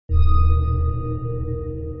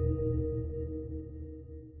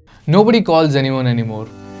Nobody calls anyone anymore.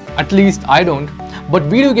 At least I don't. But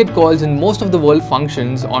we do get calls and most of the world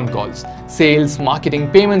functions on calls. Sales, marketing,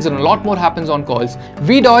 payments and a lot more happens on calls.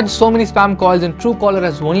 We dodge so many spam calls and Truecaller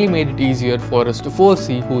has only made it easier for us to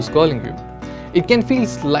foresee who's calling you. It can feel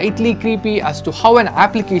slightly creepy as to how an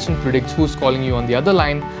application predicts who's calling you on the other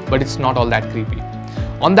line, but it's not all that creepy.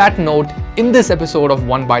 On that note, in this episode of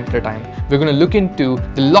One Byte at a Time, we're going to look into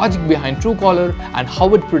the logic behind Truecaller and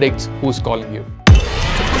how it predicts who's calling you.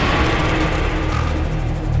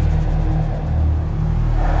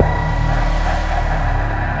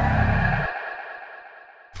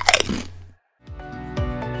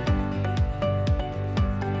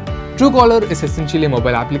 Truecaller is essentially a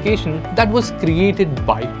mobile application that was created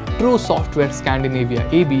by True Software Scandinavia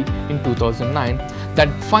AB in 2009 that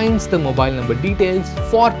finds the mobile number details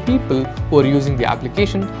for people who are using the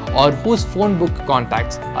application or whose phone book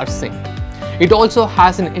contacts are synced. It also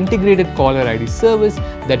has an integrated caller ID service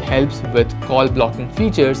that helps with call blocking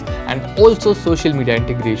features and also social media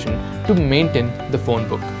integration to maintain the phone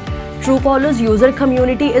book. Truecaller's user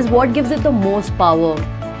community is what gives it the most power.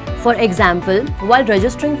 For example, while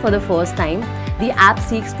registering for the first time, the app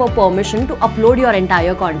seeks for permission to upload your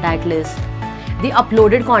entire contact list. The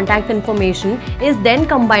uploaded contact information is then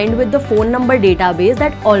combined with the phone number database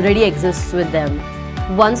that already exists with them.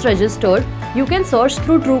 Once registered, you can search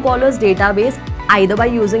through Truecaller's database either by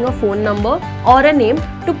using a phone number or a name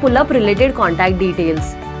to pull up related contact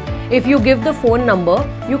details. If you give the phone number,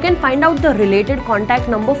 you can find out the related contact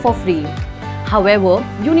number for free. However,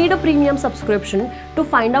 you need a premium subscription to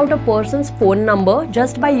find out a person's phone number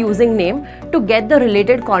just by using name to get the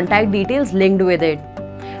related contact details linked with it.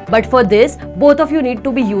 But for this, both of you need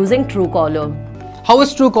to be using Truecaller. How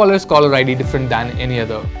is Truecaller's caller ID different than any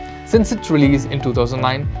other? Since its release in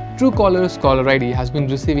 2009, Truecaller's caller ID has been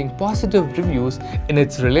receiving positive reviews in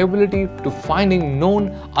its reliability to finding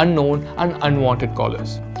known, unknown and unwanted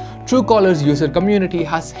callers. Truecaller's user community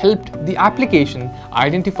has helped the application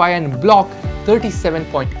identify and block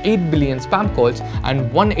 37.8 billion spam calls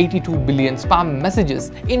and 182 billion spam messages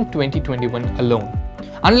in 2021 alone.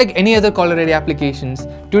 Unlike any other caller ID applications,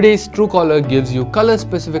 today's Truecaller gives you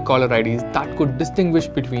color-specific caller IDs that could distinguish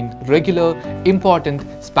between regular, important,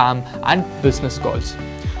 spam and business calls.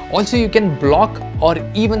 Also, you can block or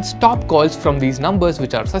even stop calls from these numbers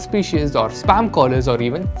which are suspicious or spam callers or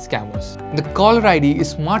even scammers. The caller ID is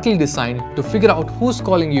smartly designed to figure out who's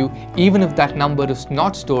calling you even if that number is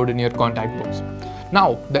not stored in your contact books.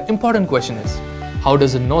 Now, the important question is, how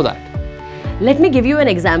does it know that? Let me give you an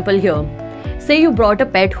example here. Say you brought a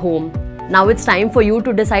pet home. Now it's time for you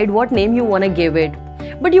to decide what name you want to give it.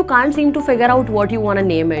 But you can't seem to figure out what you want to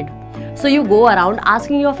name it. So you go around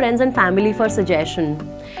asking your friends and family for suggestion.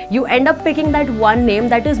 You end up picking that one name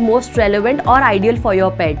that is most relevant or ideal for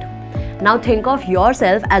your pet. Now think of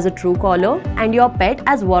yourself as a Truecaller and your pet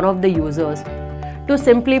as one of the users. To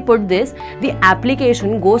simply put this, the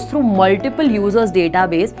application goes through multiple users'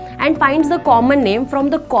 database and finds the common name from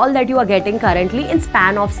the call that you are getting currently in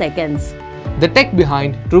span of seconds. The tech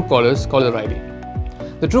behind Truecaller's caller ID.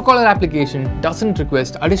 The Truecaller application doesn't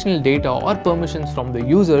request additional data or permissions from the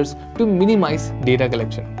users to minimize data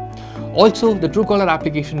collection. Also, the Truecaller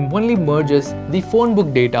application only merges the phone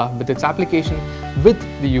book data with its application with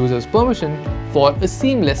the user's permission for a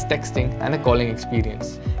seamless texting and a calling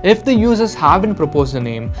experience. If the users haven't proposed a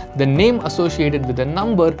name, the name associated with the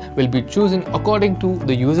number will be chosen according to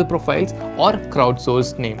the user profiles or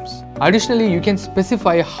crowdsourced names. Additionally, you can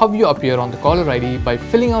specify how you appear on the caller ID by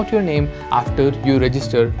filling out your name after you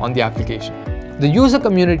register on the application. The user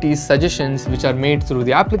community's suggestions which are made through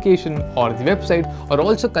the application or the website are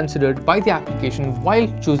also considered by the application while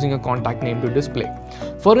choosing a contact name to display.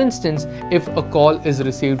 For instance, if a call is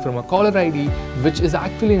received from a caller ID which is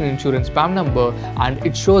actually an insurance spam number and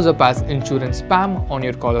it shows up as insurance spam on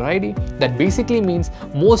your caller ID, that basically means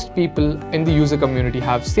most people in the user community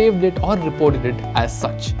have saved it or reported it as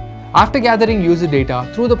such. After gathering user data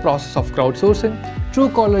through the process of crowdsourcing,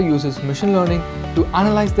 Truecaller uses machine learning to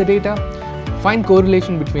analyze the data, find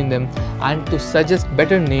correlation between them and to suggest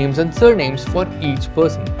better names and surnames for each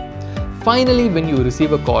person. Finally, when you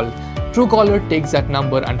receive a call, Truecaller takes that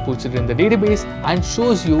number and puts it in the database and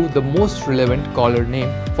shows you the most relevant caller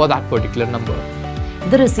name for that particular number.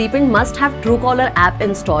 The recipient must have Truecaller app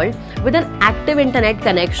installed with an active internet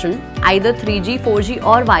connection, either 3G, 4G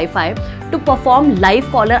or Wi-Fi, to perform live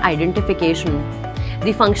caller identification.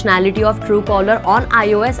 The functionality of Truecaller on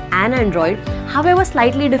iOS and Android, however,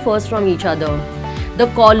 slightly differs from each other. The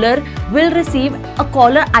caller will receive a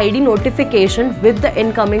caller ID notification with the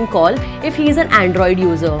incoming call if he is an Android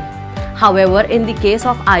user. However, in the case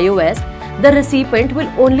of iOS, the recipient will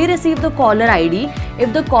only receive the caller ID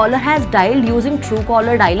if the caller has dialed using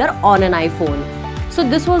Truecaller dialer on an iPhone. So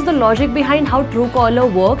this was the logic behind how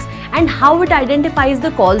Truecaller works and how it identifies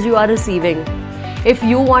the calls you are receiving. If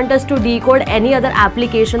you want us to decode any other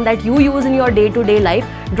application that you use in your day-to-day life,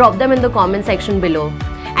 drop them in the comment section below.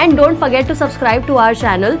 And don't forget to subscribe to our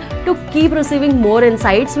channel to keep receiving more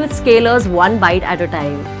insights with Scalers one byte at a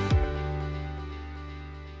time.